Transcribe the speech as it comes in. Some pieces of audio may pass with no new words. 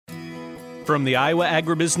From the Iowa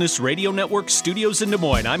Agribusiness Radio Network studios in Des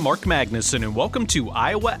Moines, I'm Mark Magnuson, and welcome to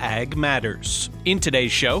Iowa Ag Matters. In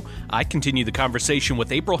today's show, I continue the conversation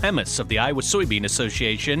with April Hemis of the Iowa Soybean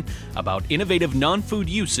Association about innovative non-food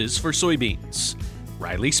uses for soybeans.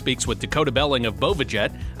 Riley speaks with Dakota Belling of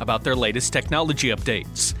Bovijet about their latest technology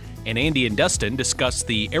updates. And Andy and Dustin discuss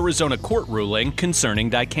the Arizona court ruling concerning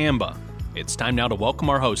Dicamba. It's time now to welcome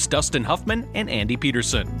our hosts, Dustin Huffman and Andy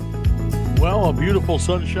Peterson. Well, a beautiful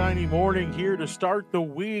sunshiny morning here to start the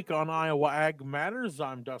week on Iowa Ag Matters.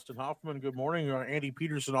 I'm Dustin Huffman. Good morning. Andy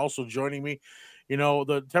Peterson also joining me. You know,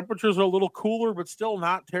 the temperatures are a little cooler, but still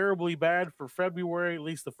not terribly bad for February, at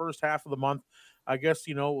least the first half of the month. I guess,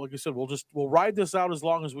 you know, like I said, we'll ride this out as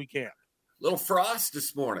long as we can. Little frost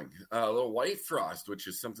this morning, a little white frost, which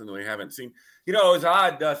is something that we haven't seen. You know, it was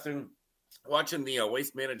odd, Dustin, watching the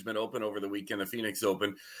Waste Management Open over the weekend, the Phoenix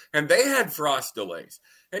Open, and they had frost delays.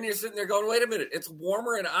 And you're sitting there going, wait a minute, it's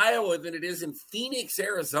warmer in Iowa than it is in Phoenix,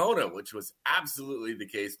 Arizona, which was absolutely the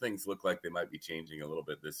case. Things look like they might be changing a little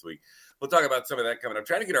bit this week. We'll talk about some of that coming up.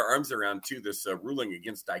 Trying to get our arms around, too, this ruling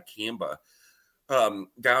against Dicamba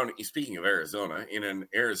down, speaking of Arizona, in an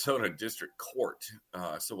Arizona district court.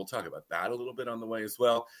 So we'll talk about that a little bit on the way as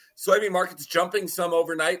well. Soybean markets jumping some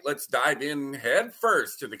overnight. Let's dive in head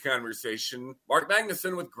first to the conversation. Mark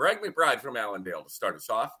Magnuson with Greg McBride from Allendale to start us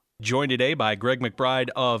off. Joined today by Greg McBride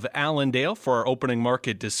of Allendale for our opening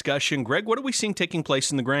market discussion. Greg, what are we seeing taking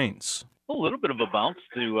place in the grains? A little bit of a bounce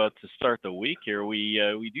to start the week here.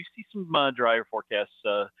 We do see some drier forecasts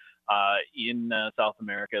in South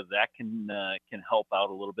America that can help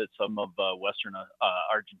out a little bit. Some of Western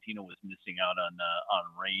Argentina was missing out on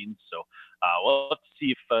rain, so we'll have to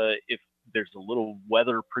see if there's a little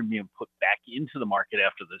weather premium put back into the market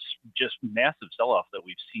after this just massive sell-off that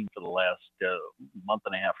we've seen for the last month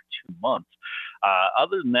and a half or 2 months.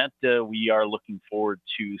 Other than that, we are looking forward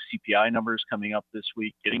to CPI numbers coming up this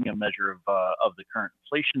week, getting a measure of the current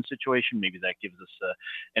inflation situation. Maybe that gives us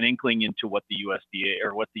an inkling into what the USDA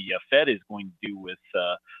or what the Fed is going to do with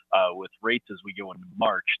rates as we go into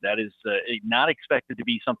March. That is not expected to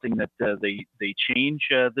be something that they change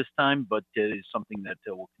this time, but it is something that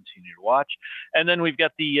we'll continue to watch. And then we've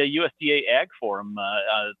got the USDA Ag Forum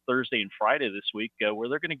Thursday and Friday this week, where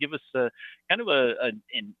they're going to give us kind of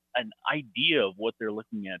an idea of what they're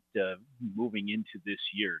looking at moving into this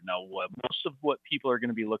year. Now, most of what people are going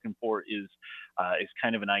to be looking for is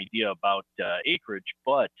kind of an idea about acreage,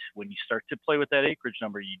 but when you start to play with that acreage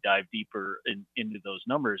number, you dive deeper into those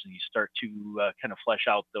numbers and you start to kind of flesh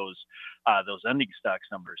out those ending stocks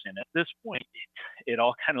numbers. And at this point, it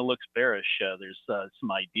all kind of looks bearish. There's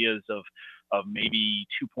some ideas of maybe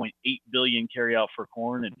 2.8 billion carry out for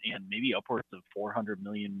corn and maybe upwards of 400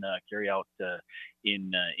 million carry out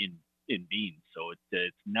in beans. So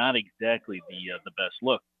it's not exactly the best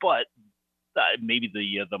look, but maybe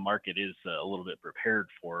the market is a little bit prepared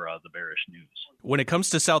for the bearish news. When it comes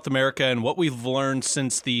to South America and what we've learned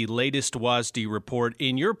since the latest WASDE report,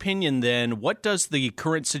 in your opinion then, what does the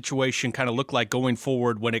current situation kind of look like going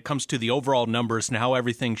forward when it comes to the overall numbers and how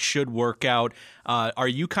everything should work out? Are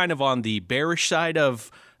you kind of on the bearish side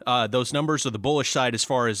of those numbers or the bullish side as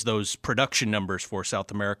far as those production numbers for South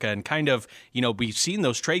America? And kind of, you know, we've seen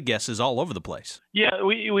those trade guesses all over the place. Yeah,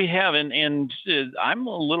 we have, and I'm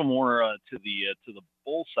a little more to the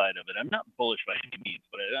bull side of it. I'm not bullish by any means,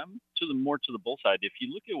 but I'm more to the bull side. If you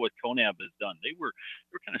look at what CONAB has done, they were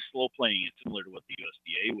kind of slow playing it, similar to what the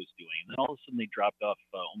USDA was doing, and then all of a sudden they dropped off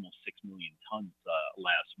almost 6 million tons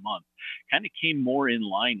last month. Kind of came more in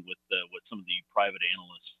line with what some of the private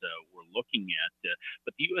analysts were looking at,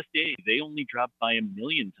 but the USDA, they only dropped by 1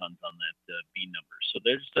 million tons on that bean number. So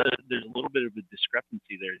there's a little bit of a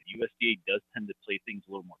discrepancy there. The USDA does tend to play things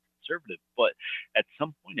a little more conservative, but at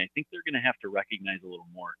some point, I think they're going to have to recognize a little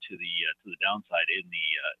more to the downside in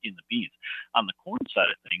the beans. On the corn side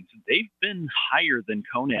of things, they've been higher than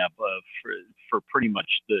CONAB for pretty much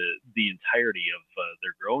the entirety of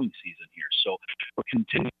their growing season here. So we'll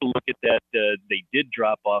continue to look at that. They did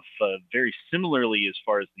drop off very similarly as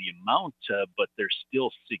far as the amount, but they're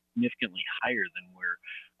still significantly higher than where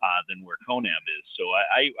CONAB is. So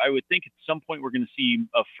I would think at some point we're going to see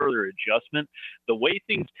a further adjustment. The way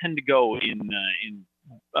things tend to go in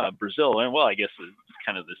Brazil, and well, I guess it's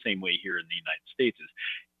kind of the same way here in the United States,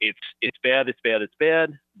 is it's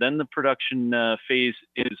bad. Then the production phase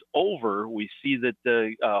is over. We see that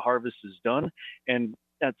the harvest is done, and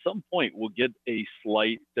at some point we'll get a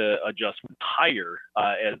slight adjustment higher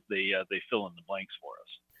as they fill in the blanks for us.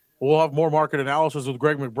 We'll have more market analysis with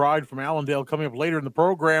Greg McBride from Allendale coming up later in the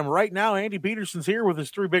program. Right now, Andy Peterson's here with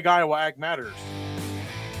his 3 big Iowa Ag Matters.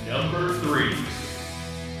 Number 3.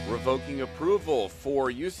 revoking approval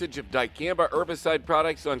for usage of Dicamba herbicide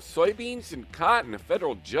products on soybeans and cotton. A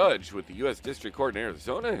federal judge with the U.S. District Court in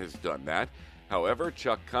Arizona has done that. However,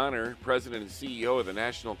 Chuck Connor, president and CEO of the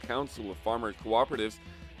National Council of Farmers Cooperatives,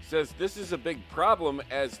 says this is a big problem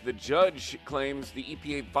as the judge claims the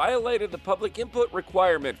EPA violated the public input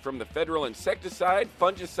requirement from the Federal Insecticide,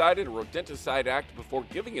 Fungicide, and Rodenticide Act before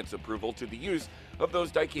giving its approval to the use of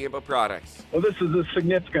those Dicamba products. Well, this is a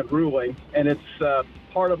significant ruling, and it's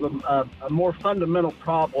part of a more fundamental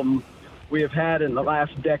problem we have had in the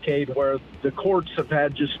last decade where the courts have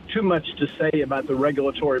had just too much to say about the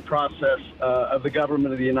regulatory process of the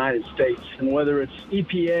government of the United States. And whether it's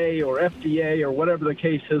EPA or FDA or whatever the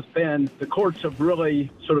case has been, the courts have really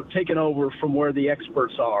sort of taken over from where the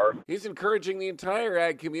experts are. He's encouraging the entire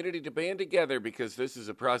ag community to band together because this is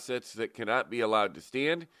a process that cannot be allowed to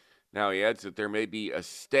stand. Now he adds that there may be a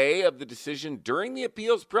stay of the decision during the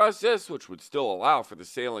appeals process, which would still allow for the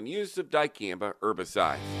sale and use of Dicamba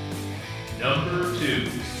herbicides. Number 2.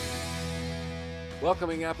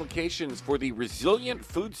 Welcoming applications for the Resilient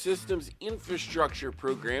Food Systems Infrastructure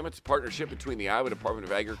Program. It's a partnership between the Iowa Department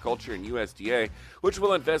of Agriculture and USDA, which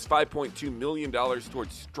will invest $5.2 million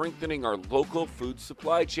towards strengthening our local food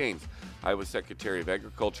supply chains. Iowa Secretary of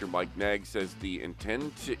Agriculture Mike Nagg says the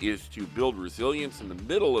intent is to build resilience in the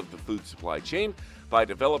middle of the food supply chain by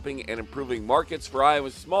developing and improving markets for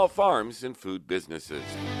Iowa's small farms and food businesses.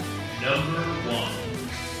 Number 1.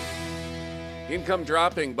 Income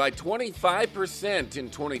dropping by 25% in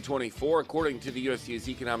 2024, according to the USDA's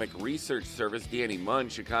Economic Research Service. Danny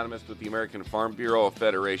Munch, economist with the American Farm Bureau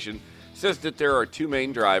Federation, says that there are two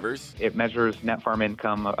main drivers. It measures net farm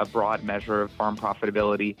income, a broad measure of farm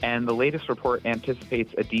profitability, and the latest report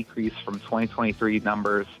anticipates a decrease from 2023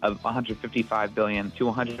 numbers of $155 billion to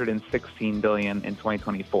 $116 billion in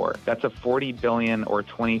 2024. That's a $40 billion or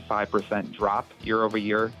 25% drop year over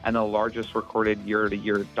year, and the largest recorded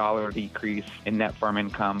year-to-year dollar decrease in net farm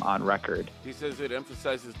income on record. He says it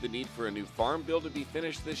emphasizes the need for a new farm bill to be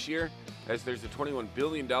finished this year, as there's a $21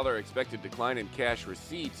 billion expected decline in cash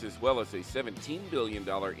receipts, as well as a $17 billion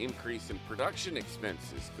increase in production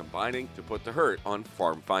expenses, combining to put the hurt on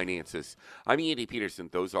farm finances. I'm Andy Peterson.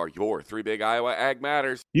 Those are your 3 big Iowa Ag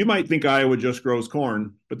Matters. You might think Iowa just grows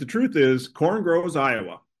corn, but the truth is, corn grows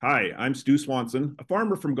Iowa. Hi, I'm Stu Swanson, a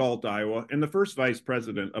farmer from Galt, Iowa, and the first vice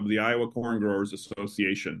president of the Iowa Corn Growers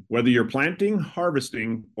Association. Whether you're planting,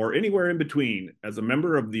 harvesting, or anywhere in between, as a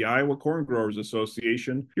member of the Iowa Corn Growers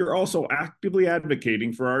Association, you're also actively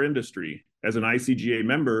advocating for our industry. As an ICGA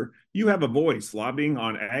member, you have a voice lobbying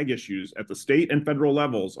on ag issues at the state and federal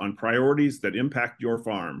levels on priorities that impact your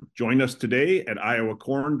farm. Join us today at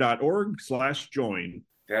iowacorn.org/join.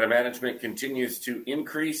 Data management continues to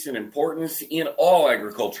increase in importance in all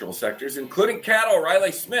agricultural sectors, including cattle.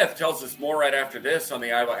 Riley Smith tells us more right after this on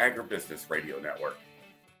the Iowa Agribusiness Radio Network.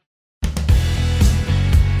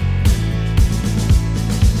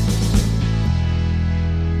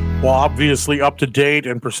 Well, obviously, up-to-date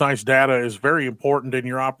and precise data is very important in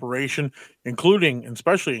your operation,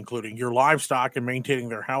 especially including your livestock and maintaining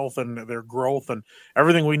their health and their growth and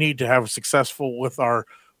everything we need to have successful with our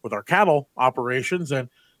cattle operations. And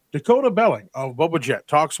Dakota Belling of Bovijet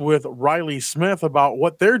talks with Riley Smith about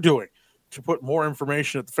what they're doing to put more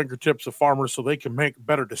information at the fingertips of farmers so they can make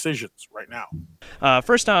better decisions right now.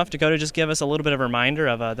 First off, Dakota, just give us a little bit of a reminder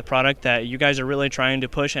of the product that you guys are really trying to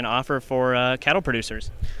push and offer for cattle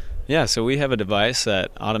producers. Yeah, so we have a device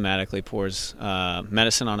that automatically pours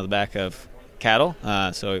medicine onto the back of cattle,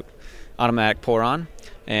 so automatic pour on,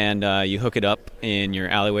 and you hook it up in your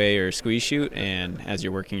alleyway or squeeze chute, and as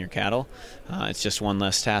you're working your cattle, it's just one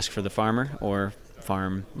less task for the farmer or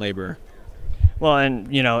farm laborer. Well,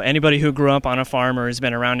 and, anybody who grew up on a farm or has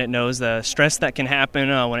been around it knows the stress that can happen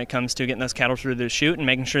when it comes to getting those cattle through the chute and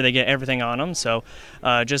making sure they get everything on them. So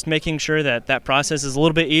just making sure that process is a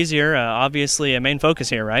little bit easier, obviously a main focus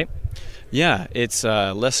here, right? Yeah, it's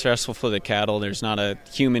less stressful for the cattle. There's not a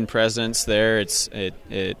human presence there.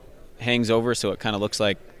 It hangs over, so it kind of looks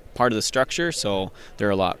like part of the structure. So they're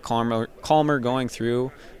a lot calmer going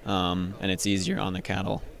through, and it's easier on the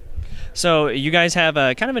cattle. So you guys have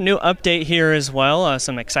a kind of a new update here as well,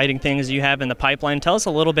 some exciting things you have in the pipeline. Tell us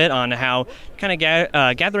a little bit on how kind of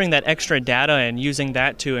gathering that extra data and using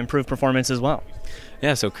that to improve performance as well.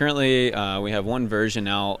 Yeah, so currently we have one version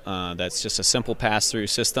out that's just a simple pass-through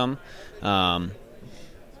system, but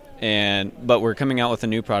we're coming out with a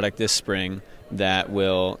new product this spring that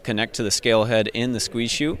will connect to the scale head in the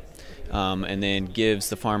squeeze chute, and then gives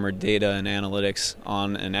the farmer data and analytics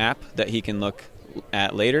on an app that he can look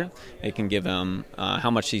at later. It can give him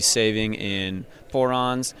how much he's saving in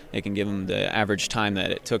pour-ons. It can give him the average time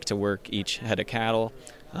that it took to work each head of cattle.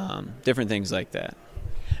 different things like that.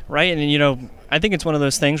 Right, and I think it's one of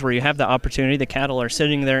those things where you have the opportunity. The cattle are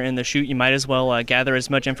sitting there in the chute. You might as well gather as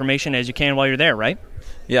much information as you can while you're there, right?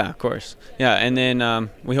 Yeah, of course. Yeah, and then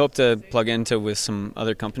we hope to plug into with some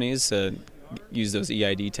other companies to use those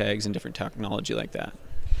EID tags and different technology like that.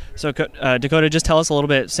 So, Dakota, just tell us a little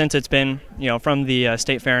bit, since it's been, from the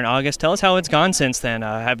State Fair in August, tell us how it's gone since then.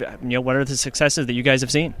 What are the successes that you guys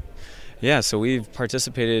have seen? Yeah, so we've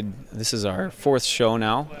participated. This is our fourth show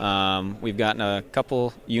now. We've gotten a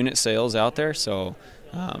couple unit sales out there, so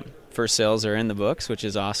first sales are in the books, which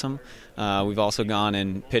is awesome. We've also gone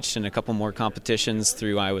and pitched in a couple more competitions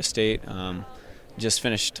through Iowa State. Just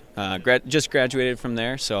finished, just graduated from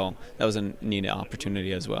there, so that was a neat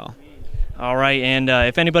opportunity as well. All right, and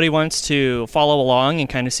if anybody wants to follow along and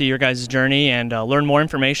kind of see your guys' journey and learn more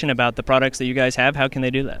information about the products that you guys have, how can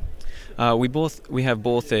they do that? We have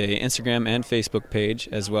both a Instagram and Facebook page,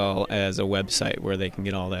 as well as a website where they can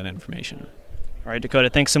get all that information. All right, Dakota,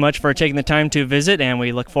 thanks so much for taking the time to visit, and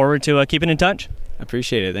we look forward to keeping in touch.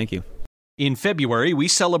 Appreciate it. Thank you. In February, we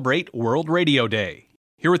celebrate World Radio Day.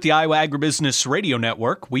 Here at the Iowa Agribusiness Radio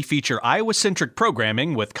Network, we feature Iowa-centric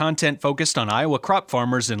programming with content focused on Iowa crop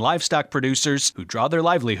farmers and livestock producers who draw their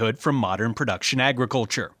livelihood from modern production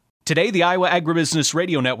agriculture. Today, the Iowa Agribusiness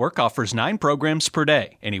Radio Network offers 9 programs per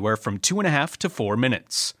day, anywhere from 2.5 to 4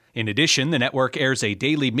 minutes. In addition, the network airs a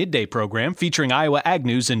daily midday program featuring Iowa ag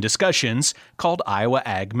news and discussions called Iowa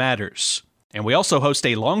Ag Matters. And we also host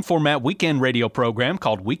a long-format weekend radio program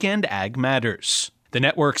called Weekend Ag Matters. The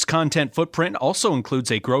network's content footprint also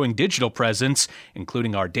includes a growing digital presence,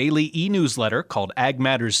 including our daily e-newsletter called Ag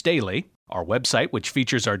Matters Daily, our website, which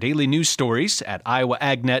features our daily news stories at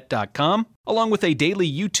iowaagnet.com, along with a daily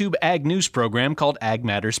YouTube ag news program called Ag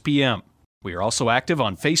Matters PM. We are also active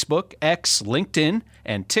on Facebook, X, LinkedIn,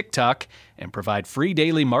 and TikTok, and provide free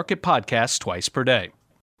daily market podcasts twice per day.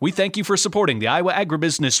 We thank you for supporting the Iowa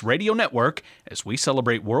Agribusiness Radio Network as we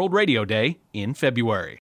celebrate World Radio Day in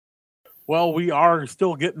February. Well, we are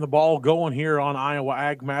still getting the ball going here on Iowa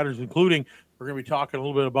Ag Matters, including we're going to be talking a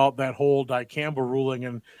little bit about that whole Dicamba ruling,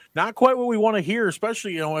 and not quite what we want to hear,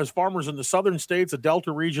 especially, as farmers in the southern states, the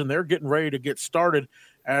Delta region, they're getting ready to get started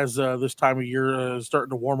as this time of year is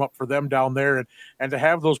starting to warm up for them down there. And to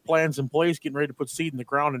have those plans in place, getting ready to put seed in the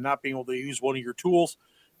ground and not being able to use one of your tools,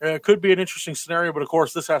 could be an interesting scenario, but of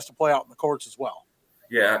course this has to play out in the courts as well.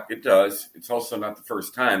 Yeah, it does. It's also not the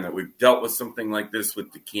first time that we've dealt with something like this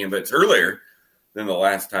with Dicamba. It's earlier than the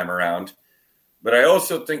last time around. But I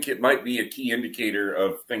also think it might be a key indicator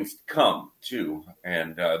of things to come, too.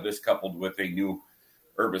 And this coupled with a new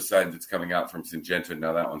herbicide that's coming out from Syngenta.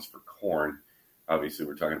 Now, that one's for corn. Obviously,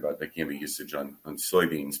 we're talking about Dicamba usage on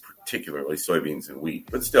soybeans, particularly soybeans and wheat.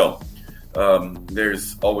 But still,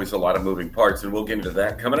 there's always a lot of moving parts. And we'll get into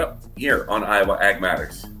that coming up here on Iowa Ag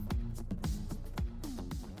Matters.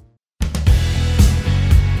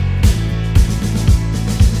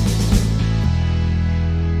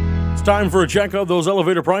 It's time for a check of those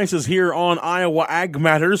elevator prices here on Iowa Ag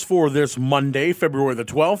Matters for this Monday, February the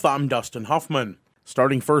 12th. I'm Dustin Huffman.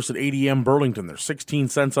 Starting first at ADM Burlington, they're 16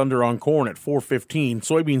 cents under on corn at $4.15.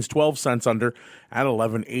 Soybeans 12 cents under at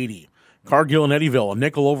 $11.80. Cargill and Eddyville, a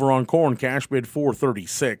nickel over on corn, cash bid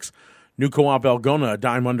 $4.36. New Co-op Algona, a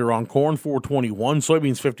dime under on corn, $4.21.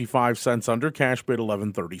 Soybeans 55 cents under, cash bid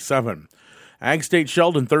 $11.37. Ag State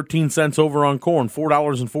Sheldon, 13 cents over on corn,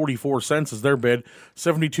 $4.44 is their bid,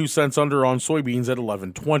 72 cents under on soybeans at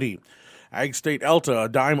 $11.20. Ag State Elta, a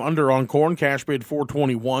dime under on corn, cash bid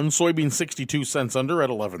 $4.21, soybeans 62 cents under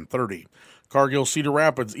at $11.30. Cargill Cedar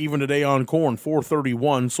Rapids, even today on corn, $4.31,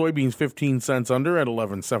 soybeans 15 cents under at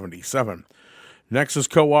 $11.77. Nexus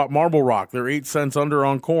Co-op Marble Rock, they're 8 cents under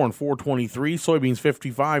on corn, $4.23, soybeans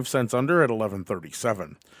 55 cents under at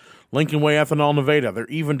 $11.37. Lincoln Way Ethanol Nevada, they're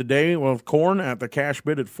even today with corn at the cash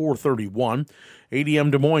bid at $4.31.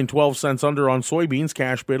 ADM Des Moines, 12 cents under on soybeans,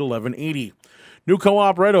 cash bid $11.80. New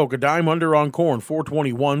Co-op Red Oak, a dime under on corn,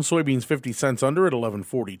 $4.21. Soybeans 50 cents under at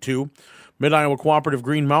 $11.42. Mid-Iowa Cooperative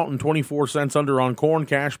Green Mountain, 24 cents under on corn,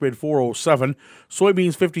 cash bid $4.07.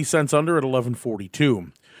 Soybeans 50 cents under at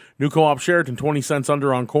 $11.42. New Co-op Sheraton, 20 cents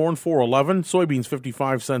under on corn, $4.11. Soybeans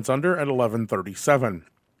 55 cents under at $11.37.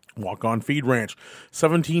 Walk-On Feed Ranch,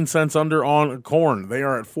 17 cents under on corn. They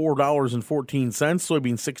are at $4.14.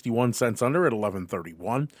 Soybeans 61 cents under at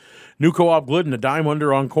 $11.31. New Co-op Glidden, a dime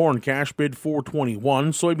under on corn. Cash bid $4.21.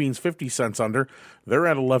 Soybeans 50 cents under. They're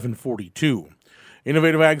at $11.42.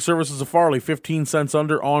 Innovative Ag Services of Farley, 15 cents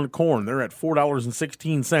under on corn. They're at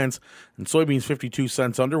 $4.16. And soybeans 52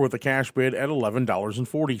 cents under with a cash bid at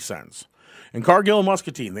 $11.40. In Cargill and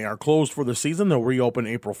Muscatine, they are closed for the season. They'll reopen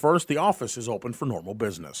April 1st. The office is open for normal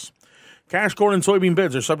business. Cash corn and soybean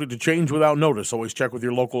bids are subject to change without notice. Always check with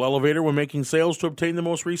your local elevator when making sales to obtain the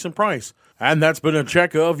most recent price. And that's been a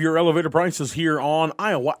check of your elevator prices here on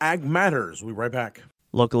Iowa Ag Matters. We'll be right back.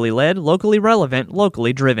 Locally led, locally relevant,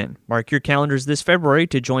 locally driven. Mark your calendars this February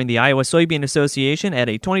to join the Iowa Soybean Association at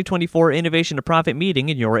a 2024 Innovation to Profit meeting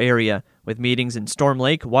in your area. With meetings in Storm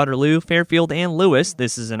Lake, Waterloo, Fairfield, and Lewis,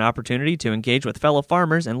 this is an opportunity to engage with fellow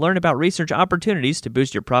farmers and learn about research opportunities to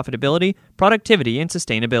boost your profitability, productivity, and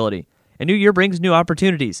sustainability. A new year brings new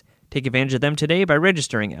opportunities. Take advantage of them today by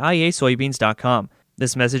registering at iasoybeans.com.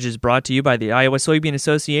 This message is brought to you by the Iowa Soybean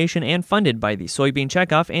Association and funded by the Soybean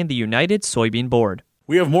Checkoff and the United Soybean Board.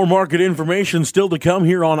 We have more market information still to come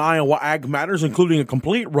here on Iowa Ag Matters, including a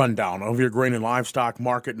complete rundown of your grain and livestock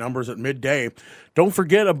market numbers at midday. Don't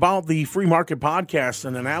forget about the free market podcast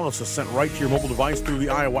and analysis sent right to your mobile device through the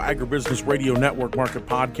Iowa Agribusiness Radio Network Market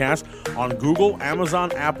Podcast on Google,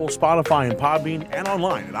 Amazon, Apple, Spotify, and Podbean, and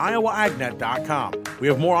online at iowaagnet.com. We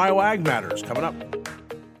have more Iowa Ag Matters coming up.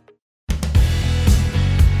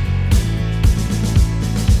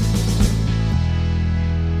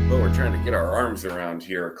 Well, we're trying to get our arms around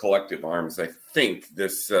here, collective arms. I think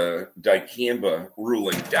this Dicamba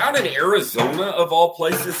ruling down in Arizona, of all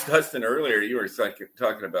places. Dustin, earlier you were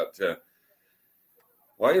talking about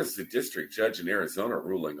why is the district judge in Arizona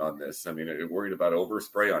ruling on this? I mean, are you worried about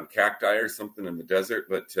overspray on cacti or something in the desert?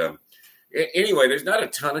 But anyway, there's not a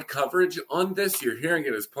ton of coverage on this. You're hearing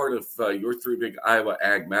it as part of your three big Iowa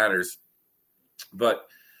Ag Matters. But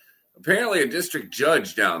apparently a district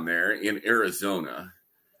judge down there in Arizona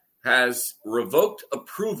has revoked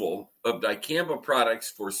approval of dicamba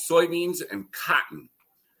products for soybeans and cotton,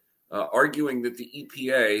 arguing that the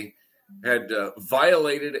EPA had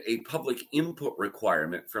violated a public input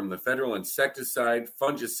requirement from the Federal Insecticide,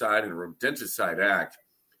 Fungicide, and Rodenticide Act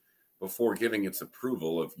before giving its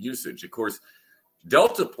approval of usage. Of course,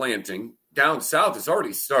 Delta planting down south has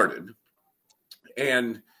already started.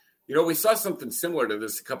 And, you know, we saw something similar to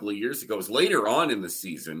this a couple of years ago. It was later on in the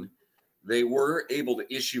season. They were able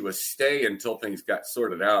to issue a stay until things got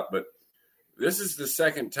sorted out. But this is the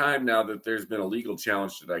second time now that there's been a legal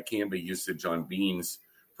challenge to dicamba usage on beans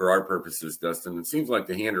for our purposes, Dustin. It seems like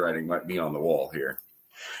the handwriting might be on the wall here.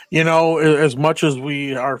 You know, as much as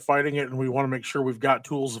we are fighting it and we want to make sure we've got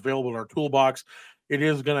tools available in our toolbox, it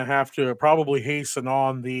is going to have to probably hasten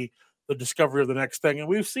on the discovery of the next thing. And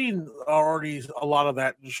we've seen already a lot of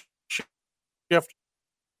that shift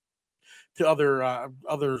to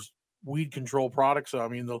others weed control products. I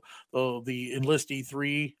mean, the Enlist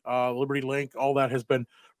E3, Liberty Link, all that has been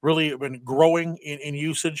really been growing in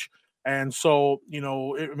usage. And so, you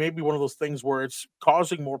know, it may be one of those things where it's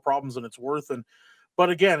causing more problems than it's worth. But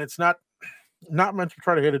again, it's not meant to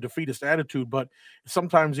try to hit a defeatist attitude, but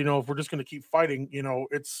sometimes, you know, if we're just going to keep fighting, you know,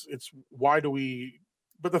 it's why do we?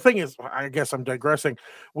 But the thing is, I guess I'm digressing.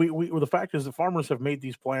 The fact is the farmers have made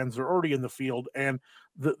these plans. They're already in the field. And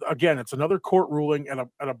again, it's another court ruling at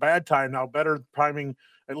a bad time. Now, better timing,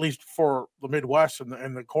 at least for the Midwest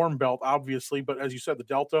and the Corn Belt, obviously. But as you said, the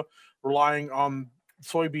Delta relying on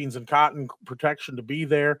soybeans and cotton protection to be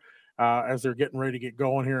there as they're getting ready to get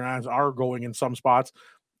going here, as are going in some spots.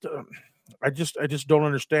 I just don't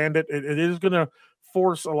understand it. It is going to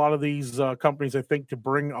force a lot of these companies, I think, to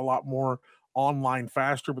bring a lot more online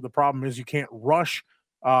faster, but the problem is you can't rush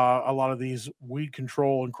a lot of these weed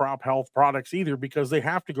control and crop health products either, because they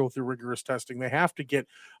have to go through rigorous testing. They have to get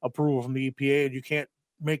approval from the EPA, and you can't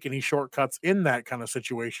make any shortcuts in that kind of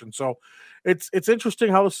situation. So it's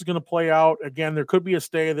interesting how this is going to play out. Again, there could be a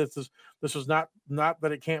stay. This is not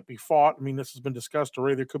that it can't be fought. I mean, this has been discussed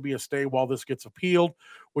already. There could be a stay while this gets appealed,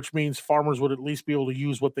 which means farmers would at least be able to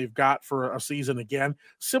use what they've got for a season again,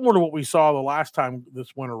 similar to what we saw the last time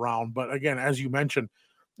this went around. But again, as you mentioned,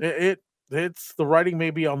 it's the writing may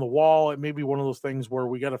be on the wall. It may be one of those things where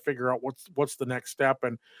we got to figure out what's the next step.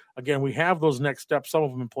 And again, we have those next steps, some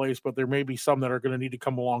of them in place, but there may be some that are going to need to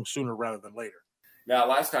come along sooner rather than later. Now,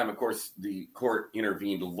 last time, of course, the court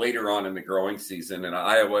intervened later on in the growing season, and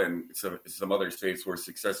Iowa and some other states were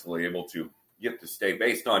successfully able to get the stay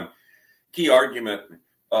based on key argument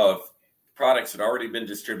of products had already been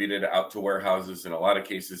distributed out to warehouses, in a lot of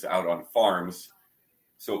cases out on farms.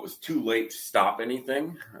 So it was too late to stop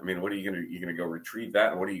anything. I mean, what are you going to go retrieve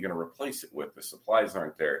that? And what are you going to replace it with? The supplies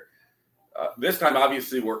aren't there. This time,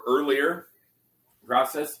 obviously, we're earlier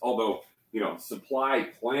process, although, you know, supply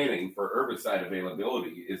planning for herbicide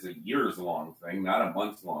availability is a years-long thing, not a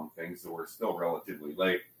month-long thing, so we're still relatively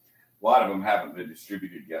late. A lot of them haven't been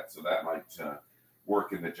distributed yet, so that might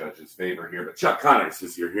work in the judge's favor here. But Chuck Connors,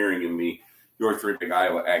 as you're hearing in your three big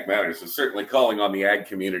Iowa Ag Matters, is certainly calling on the ag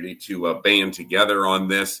community to band together on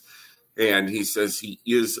this. And he says he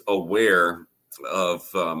is aware of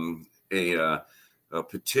a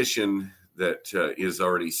petition that is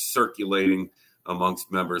already circulating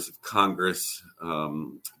amongst members of Congress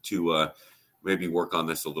to maybe work on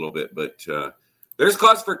this a little bit. But there's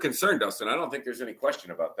cause for concern, Dustin. I don't think there's any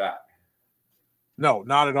question about that. No,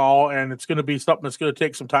 not at all. And it's going to be something that's going to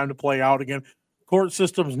take some time to play out. Again, court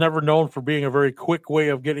system's never known for being a very quick way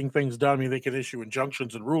of getting things done. I mean, they can issue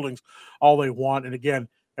injunctions and rulings all they want. And again,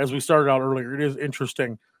 as we started out earlier, it is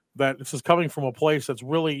interesting that this is coming from a place that's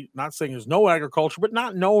really not saying there's no agriculture, but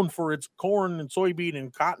not known for its corn and soybean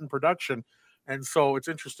and cotton production. And so it's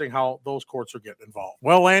interesting how those courts are getting involved.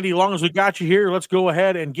 Well, Andy, as long as we got you here, let's go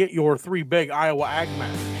ahead and get your three big Iowa Ag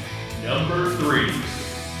Matters. Number 3.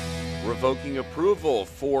 Revoking approval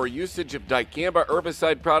for usage of Dicamba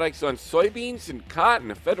herbicide products on soybeans and cotton.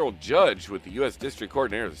 A federal judge with the U.S. District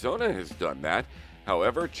Court in Arizona has done that.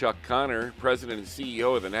 However, Chuck Connor, president and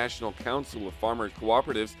CEO of the National Council of Farmers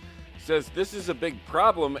Cooperatives, says this is a big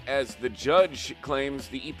problem as the judge claims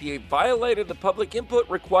the EPA violated the public input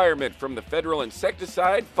requirement from the Federal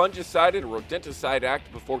Insecticide, Fungicide, and Rodenticide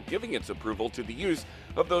Act before giving its approval to the use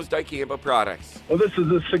of those Dicamba products. Well, this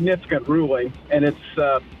is a significant ruling, and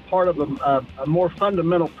it's part of a more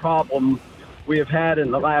fundamental problem we have had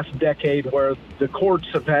in the last decade where the courts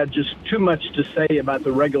have had just too much to say about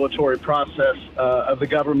the regulatory process of the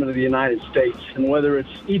government of the United States. And whether it's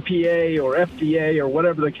EPA or FDA or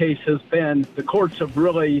whatever the case has been, the courts have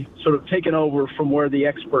really sort of taken over from where the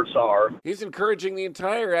experts are. He's encouraging the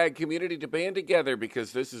entire ag community to band together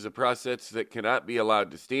because this is a process that cannot be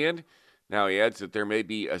allowed to stand. Now, he adds that there may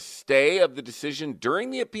be a stay of the decision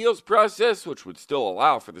during the appeals process, which would still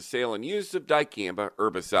allow for the sale and use of Dicamba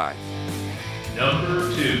herbicides. Number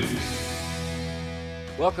 2.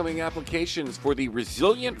 Welcoming applications for the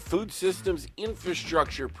Resilient Food Systems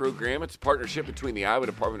Infrastructure Program. It's a partnership between the Iowa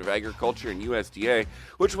Department of Agriculture and USDA,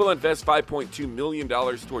 which will invest $5.2 million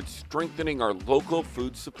towards strengthening our local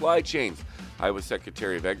food supply chains. Iowa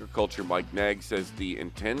Secretary of Agriculture Mike Nagg says the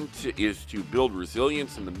intent is to build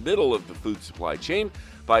resilience in the middle of the food supply chain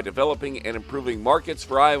by developing and improving markets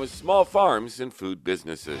for Iowa's small farms and food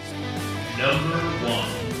businesses. Number 1.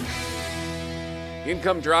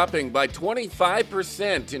 Income dropping by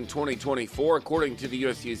 25% in 2024, according to the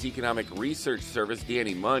USDA's Economic Research Service.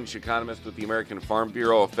 Danny Munch, economist with the American Farm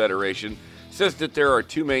Bureau Federation, says that there are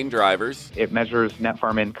two main drivers. It measures net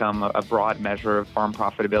farm income, a broad measure of farm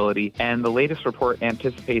profitability, and the latest report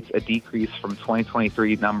anticipates a decrease from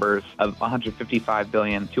 2023 numbers of $155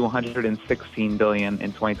 billion to $116 billion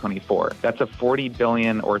in 2024. That's a $40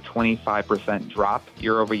 billion or 25% drop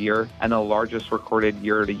year over year, and the largest recorded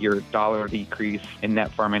year-to-year dollar decrease in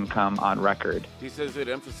net farm income on record. He says it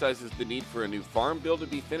emphasizes the need for a new farm bill to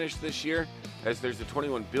be finished this year, as there's a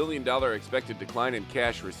 $21 billion expected decline in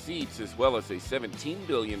cash receipts, as well as a $17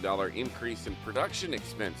 billion increase in production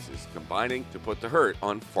expenses, combining to put the hurt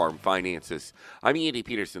on farm finances. I'm Andy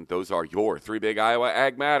Peterson. Those are your three big Iowa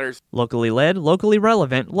Ag Matters. Locally led, locally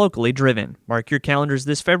relevant, locally driven. Mark your calendars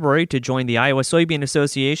this February to join the Iowa Soybean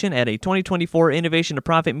Association at a 2024 Innovation to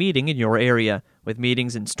Profit meeting in your area. With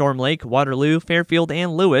meetings in Storm Lake, Waterloo, Fairfield,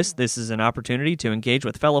 and Lewis, this is an opportunity to engage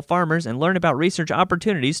with fellow farmers and learn about research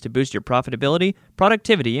opportunities to boost your profitability,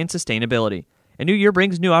 productivity, and sustainability. A new year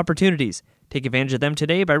brings new opportunities. Take advantage of them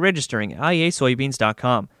today by registering at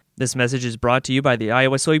iasoybeans.com. This message is brought to you by the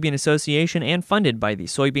Iowa Soybean Association and funded by the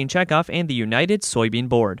Soybean Checkoff and the United Soybean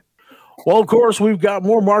Board. Well, of course, we've got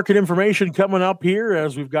more market information coming up here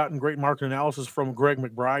as we've gotten great market analysis from Greg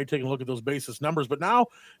McBride, taking a look at those basis numbers. But now,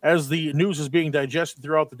 as the news is being digested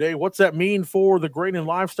throughout the day, what's that mean for the grain and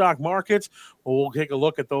livestock markets? Well, we'll take a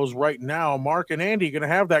look at those right now. Mark and Andy are going to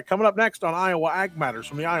have that coming up next on Iowa Ag Matters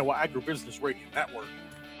from the Iowa Agribusiness Radio Network.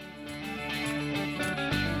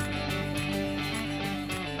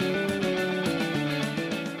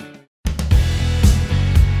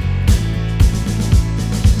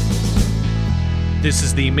 This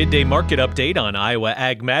is the Midday Market Update on Iowa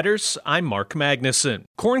Ag Matters. I'm Mark Magnuson.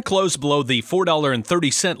 Corn closed below the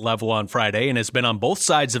 $4.30 level on Friday and has been on both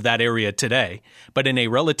sides of that area today, but in a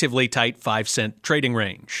relatively tight 5-cent trading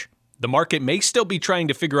range. The market may still be trying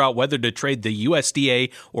to figure out whether to trade the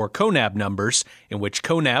USDA or CONAB numbers, in which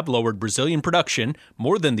CONAB lowered Brazilian production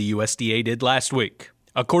more than the USDA did last week.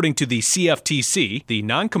 According to the CFTC, the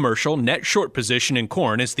non-commercial net short position in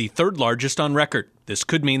corn is the third largest on record. This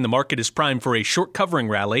could mean the market is primed for a short covering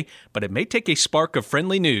rally, but it may take a spark of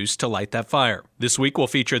friendly news to light that fire. This week will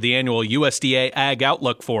feature the annual USDA Ag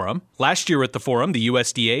Outlook Forum. Last year at the forum, the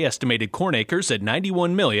USDA estimated corn acres at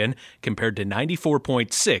 91 million compared to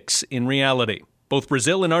 94.6 in reality. Both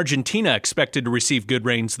Brazil and Argentina expected to receive good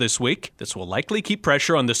rains this week. This will likely keep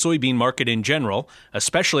pressure on the soybean market in general,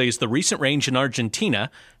 especially as the recent rains in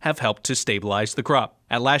Argentina have helped to stabilize the crop.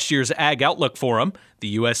 At last year's Ag Outlook Forum,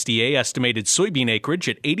 the USDA estimated soybean acreage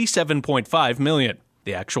at 87.5 million.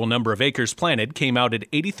 The actual number of acres planted came out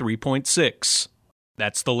at 83.6.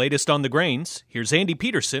 That's the latest on the grains. Here's Andy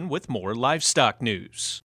Peterson with more livestock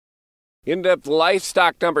news. In-depth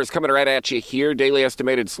livestock numbers coming right at you here. Daily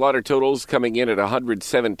estimated slaughter totals coming in at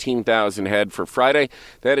 117,000 head for Friday.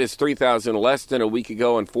 That is 3,000 less than a week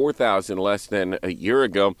ago and 4,000 less than a year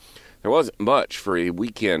ago. There wasn't much for a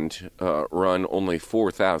weekend run, only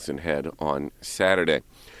 4,000 head on Saturday.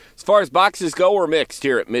 As far as boxes go, we're mixed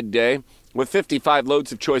here at midday, with 55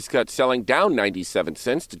 loads of choice cuts selling down 97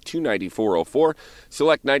 cents to $294.04.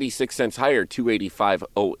 Select 96 cents higher,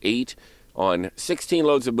 $285.08 on 16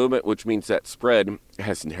 loads of movement, which means that spread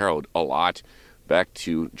has narrowed a lot, back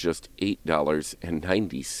to just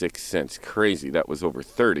 $8.96. Crazy. That was over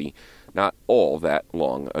 30 not all that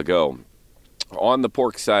long ago. On the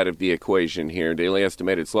pork side of the equation here, daily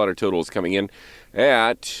estimated slaughter totals coming in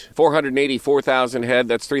at 484,000 head.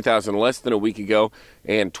 That's 3,000 less than a week ago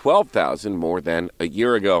and 12,000 more than a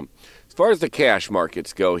year ago. As far as the cash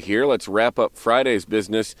markets go here, let's wrap up Friday's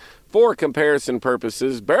business. For comparison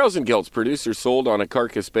purposes, barrels and gilts producers sold on a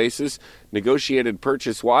carcass basis, negotiated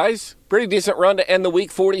purchase-wise. Pretty decent run to end the week,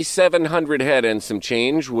 4,700 head and some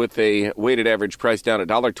change, with a weighted average price down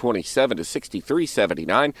 $1.27 to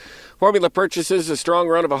 $63.79. Formula purchases, a strong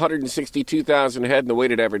run of 162,000 head, and the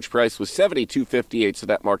weighted average price was $72.58, so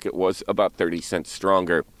that market was about 30 cents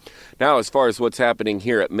stronger. Now, as far as what's happening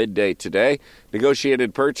here at midday today,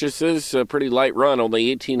 negotiated purchases, a pretty light run, only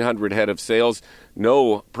 1,800 head of sales.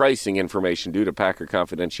 No pricing information due to packer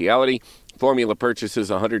confidentiality. Formula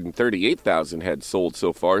purchases, 138,000 head sold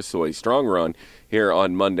so far, so a strong run here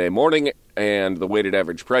on Monday morning. And the weighted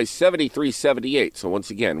average price, $73.78. So once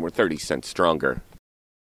again, we're 30 cents stronger.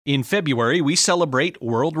 In February, we celebrate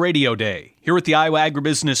World Radio Day. Here at the Iowa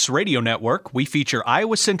Agribusiness Radio Network, we feature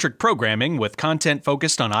Iowa-centric programming with content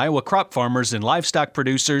focused on Iowa crop farmers and livestock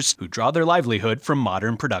producers who draw their livelihood from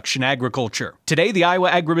modern production agriculture. Today, the Iowa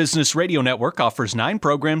Agribusiness Radio Network offers 9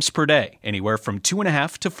 programs per day, anywhere from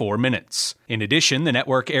 2.5 to 4 minutes. In addition, the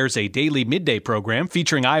network airs a daily midday program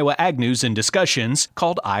featuring Iowa ag news and discussions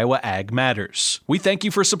called Iowa Ag Matters. We thank you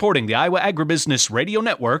for supporting the Iowa Agribusiness Radio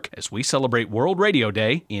Network as we celebrate World Radio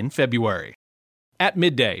Day in February. At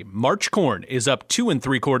midday, March corn is up 2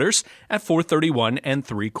 3/4 at $4.31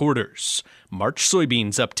 3/4. March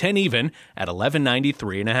soybeans up 10 even at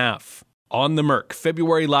 $11.93 1/2. On the Merc,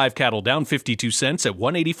 February live cattle down 52 cents at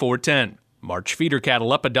 $184.10. March feeder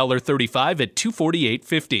cattle up $1.35 at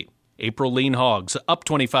 $248.50. April lean hogs up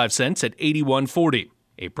 25 cents at $81.40.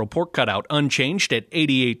 April pork cutout unchanged at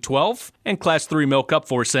 $88.12, and Class 3 milk up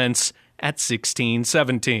 4 cents at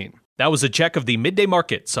 $16.17. That was a check of the midday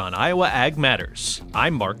markets on Iowa Ag Matters.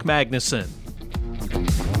 I'm Mark Magnuson.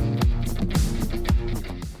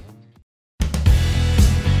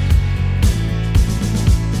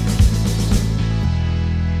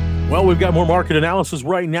 Well, we've got more market analysis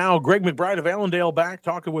right now. Greg McBride of Allendale back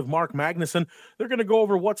talking with Mark Magnuson. They're going to go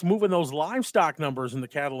over what's moving those livestock numbers in the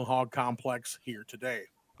cattle and hog complex here today.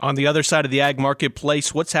 On the other side of the ag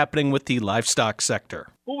marketplace, what's happening with the livestock sector?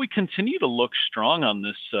 Well, we continue to look strong on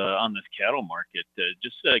this cattle market.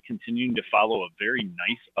 Continuing to follow a very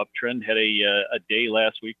nice uptrend. Had a day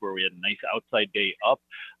last week where we had a nice outside day up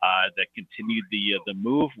that continued the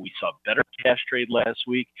move. We saw better cash trade last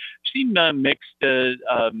week. We've seen mixed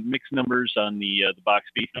numbers on the box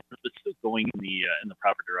beef numbers, but still going in the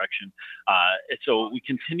proper direction. So we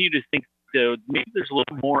continue to think maybe there's a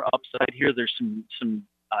little more upside here. There's some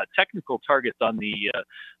technical targets on the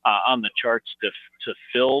charts to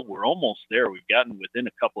fill. We're almost there. We've gotten within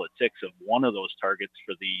a couple of ticks of one of those targets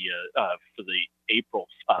for the April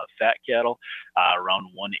fat cattle,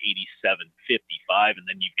 around 187.55, and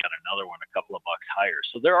then you've got another one a couple of bucks higher.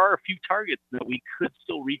 So there are a few targets that we could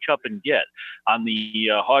still reach up and get. On the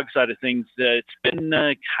hog side of things, it's been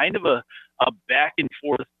kind of a back and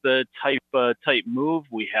forth type move.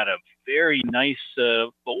 We had a very nice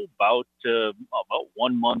about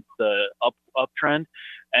 1 month uptrend,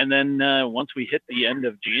 and then once we hit the end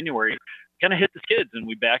of January, kind of hit the skids and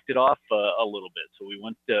we backed it off a little bit. So we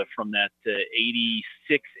went from that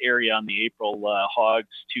 86 area on the April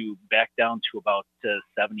hogs to back down to about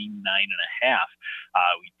 79.5.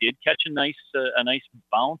 We did catch a nice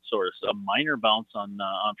bounce, or a minor bounce on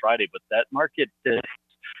Friday, but that market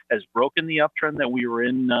has broken the uptrend that we were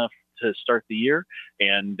in to start the year,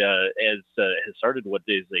 and has started what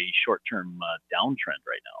is a short-term downtrend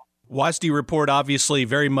right now. WASDE report, obviously,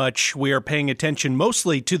 very much we are paying attention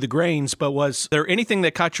mostly to the grains, but was there anything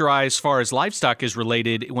that caught your eye as far as livestock is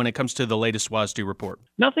related when it comes to the latest WASDE report?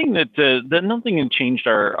 Nothing that nothing had changed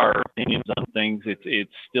our opinions on things.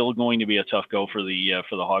 It's still going to be a tough go for the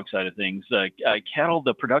hog side of things. Cattle,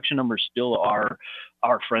 the production numbers still are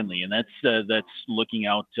friendly, and that's looking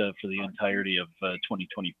out for the entirety of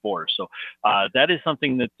 2024. So that is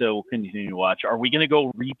something that we'll continue to watch. Are we going to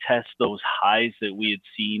go retest those highs that we had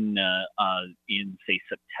seen in, say,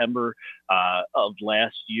 September of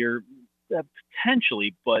last year?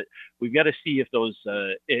 Potentially, but we've got to see if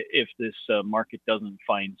this market doesn't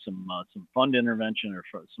find some fund intervention or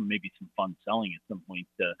maybe some fund selling at some point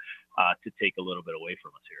to take a little bit away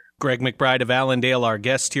from us here. Greg McBride of Allendale, our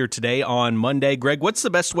guest here today on Monday. Greg, what's the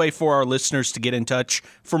best way for our listeners to get in touch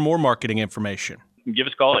for more marketing information? Give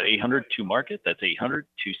us a call at 800-2-MARKET. That's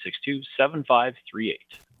 800-262-7538.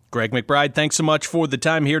 Greg McBride, thanks so much for the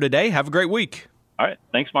time here today. Have a great week. All right.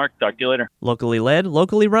 Thanks, Mark. Talk to you later. Locally led,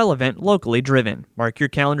 locally relevant, locally driven. Mark your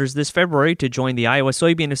calendars this February to join the Iowa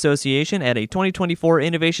Soybean Association at a 2024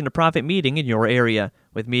 Innovation to Profit meeting in your area.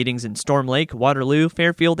 With meetings in Storm Lake, Waterloo,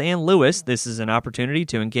 Fairfield, and Lewis, this is an opportunity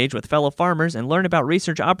to engage with fellow farmers and learn about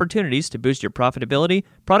research opportunities to boost your profitability,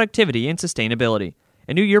 productivity, and sustainability.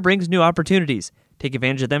 A new year brings new opportunities. Take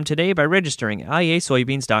advantage of them today by registering at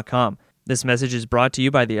iasoybeans.com. This message is brought to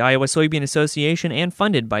you by the Iowa Soybean Association and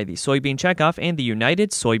funded by the Soybean Checkoff and the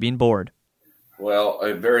United Soybean Board. Well,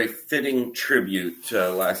 a very fitting tribute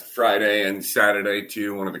last Friday and Saturday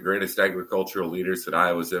to one of the greatest agricultural leaders that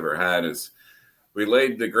Iowa's ever had as we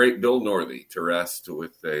laid the great Bill Northey to rest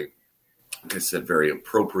with a, like I said, very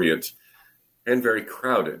appropriate and very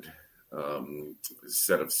crowded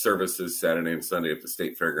set of services Saturday and Sunday at the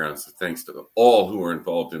State Fairgrounds. So thanks to all who were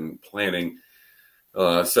involved in planning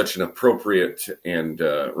such an appropriate and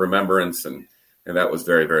remembrance, and that was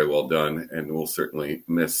very, very well done. And we'll certainly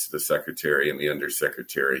miss the secretary and the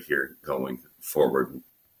undersecretary here going forward.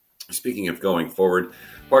 Speaking of going forward,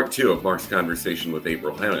 part 2 of Mark's conversation with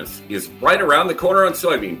April Hennis is right around the corner on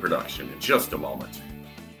soybean production in just a moment.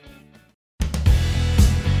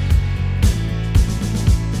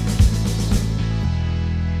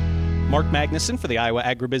 Mark Magnuson for the Iowa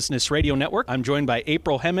Agribusiness Radio Network. I'm joined by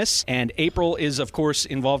April Hennis, and April is, of course,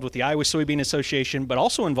 involved with the Iowa Soybean Association, but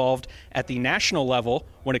also involved at the national level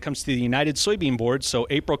when it comes to the United Soybean Board. So,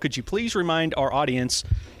 April, could you please remind our audience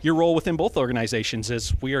your role within both organizations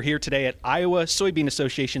as we are here today at Iowa Soybean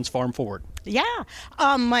Association's Farm Forward? Yeah.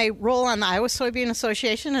 My role on the Iowa Soybean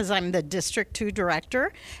Association is I'm the District 2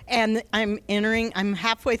 Director, and I'm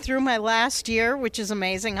halfway through my last year, which is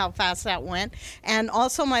amazing how fast that went, and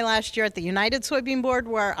also my last year at the United Soybean Board,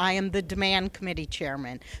 where I am the Demand Committee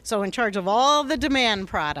Chairman, so in charge of all the demand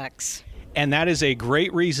products. And that is a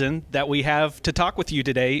great reason that we have to talk with you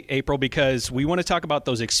today, April, because we want to talk about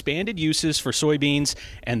those expanded uses for soybeans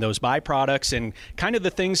and those byproducts and kind of the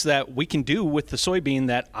things that we can do with the soybean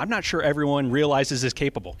that I'm not sure everyone realizes is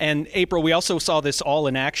capable. And April, we also saw this all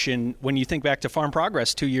in action when you think back to Farm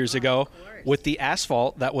Progress 2 years ago with the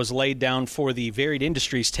asphalt that was laid down for the Varied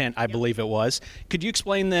Industries tent, I believe it was. Could you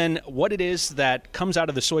explain then what it is that comes out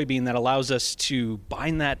of the soybean that allows us to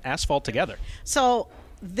bind that asphalt together? So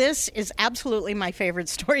this is absolutely my favorite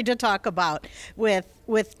story to talk about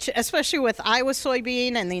especially with Iowa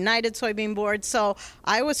Soybean and the United Soybean Board. So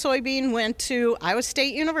Iowa Soybean went to Iowa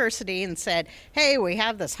State University and said, hey, we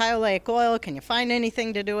have this high oleic oil. Can you find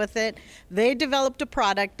anything to do with it? They developed a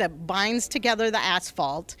product that binds together the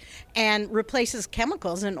asphalt and replaces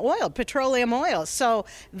chemicals in oil, petroleum oil. So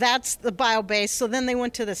that's the bio-based. So then they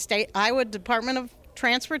went to the Iowa Department of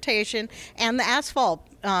Transportation and the asphalt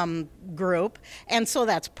group, and so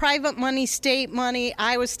that's private money, state money,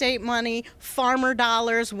 Iowa State money, farmer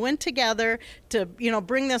dollars went together to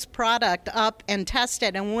bring this product up and test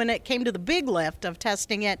it. And when it came to the big lift of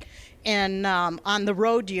testing it in on the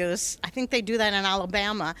road use, I think they do that in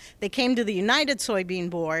Alabama, they came to the United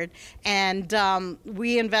Soybean Board, and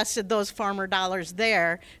we invested those farmer dollars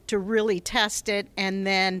there to really test it, and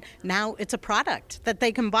then now it's a product that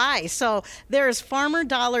they can buy. So there's farmer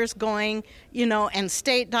dollars going, and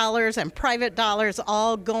state dollars and private dollars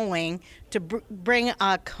all going to bring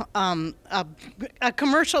a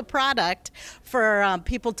commercial product for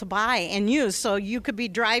people to buy and use. So you could be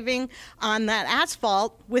driving on that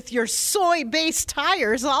asphalt with your soy-based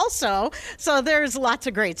tires also. So there's lots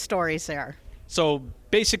of great stories there. So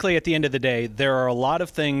basically, at the end of the day, there are a lot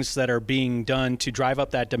of things that are being done to drive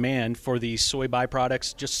up that demand for these soy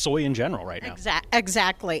byproducts, just soy in general right now.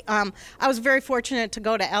 Exactly. I was very fortunate to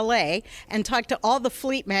go to L.A. and talk to all the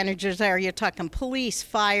fleet managers there. You're talking police,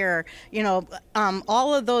 fire,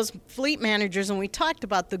 all of those fleet managers, and we talked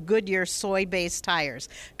about the Goodyear soy-based tires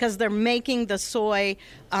because they're making the soy,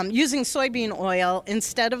 using soybean oil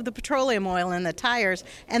instead of the petroleum oil in the tires,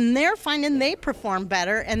 and they're finding they perform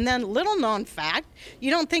better. And then, little known fact,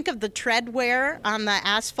 you don't think of the tread wear on the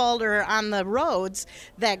asphalt or on the roads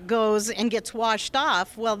that goes and gets washed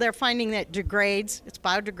off. Well, they're finding that it degrades, it's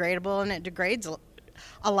biodegradable, and it degrades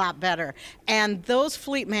a lot better. And those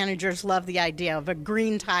fleet managers love the idea of a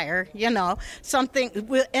green tire, something,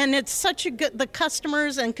 and it's such a good, the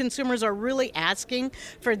customers and consumers are really asking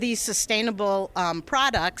for these sustainable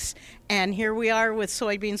products, and here we are with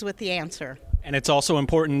soybeans with the answer. And it's also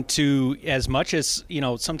important to, as much as,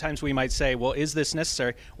 sometimes we might say, well, is this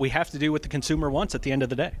necessary? We have to do what the consumer wants at the end of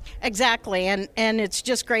the day. Exactly. And it's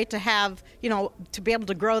just great to have, to be able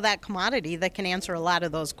to grow that commodity that can answer a lot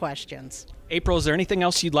of those questions. April, is there anything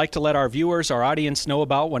else you'd like to let our viewers, our audience know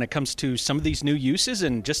about when it comes to some of these new uses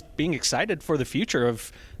and just being excited for the future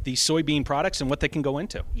of these soybean products and what they can go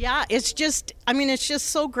into? Yeah, it's just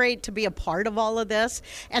so great to be a part of all of this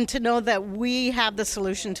and to know that we have the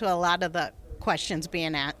solution to a lot of the questions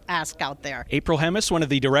being asked out there. April Hemis, one of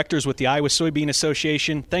the directors with the Iowa Soybean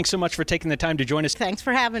Association. Thanks so much for taking the time to join us. Thanks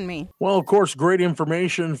for having me. Well, of course, great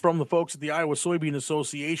information from the folks at the Iowa Soybean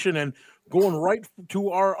Association, and going right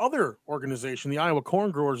to our other organization, the Iowa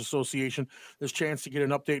Corn Growers Association, this chance to get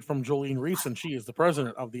an update from Jolene Reeson. She is the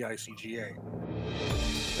president of the ICGA.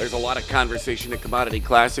 There's a lot of conversation at Commodity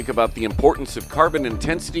Classic about the importance of carbon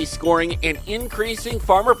intensity scoring and increasing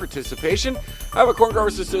farmer participation. Iowa Corn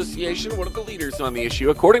Growers Association, one of the leaders on the issue,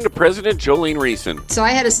 according to President Jolene Reeson. So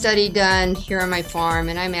I had a study done here on my farm,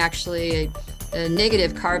 and I'm actually a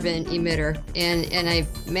negative carbon emitter, and I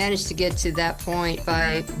managed to get to that point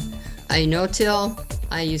by I no-till,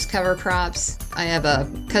 I use cover crops, I have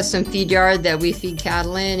a custom feed yard that we feed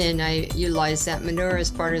cattle in, and I utilize that manure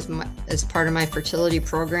as part of my fertility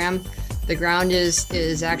program. The ground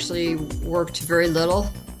is actually worked very little.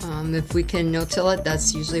 If we can no-till it,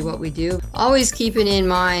 that's usually what we do. Always keeping in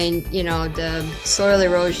mind, the soil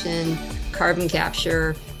erosion, carbon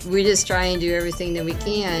capture. We just try and do everything that we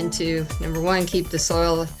can to, number one, keep the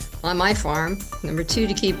soil on my farm. Number two,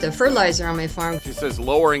 to keep the fertilizer on my farm. She says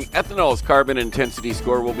lowering ethanol's carbon intensity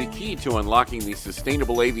score will be key to unlocking the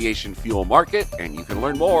sustainable aviation fuel market, and you can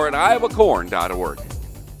learn more at iowacorn.org.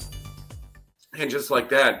 And just like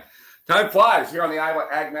that, time flies here on the Iowa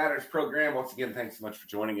Ag Matters program. Once again, thanks so much for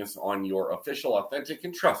joining us on your official, authentic,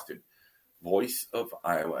 and trusted voice of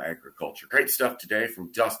Iowa agriculture. Great stuff today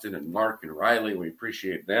from Dustin and Mark and Riley. We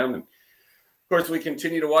appreciate them. And of course, we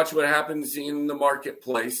continue to watch what happens in the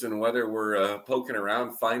marketplace and whether we're poking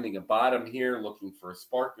around, finding a bottom here, looking for a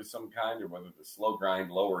spark of some kind, or whether the slow grind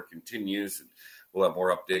lower continues. And we'll have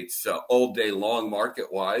more updates all day long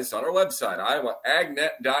market-wise on our website,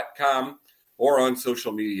 iowaagnet.com, or on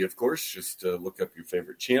social media, of course. Just look up your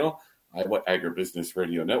favorite channel, Iowa Agribusiness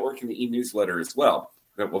Radio Network, and the e-newsletter as well.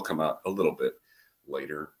 That will come out a little bit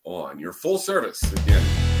later on. Your full service, again,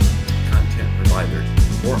 content provider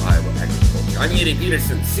for Iowa agriculture. I'm Andy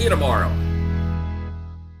Peterson. See you tomorrow.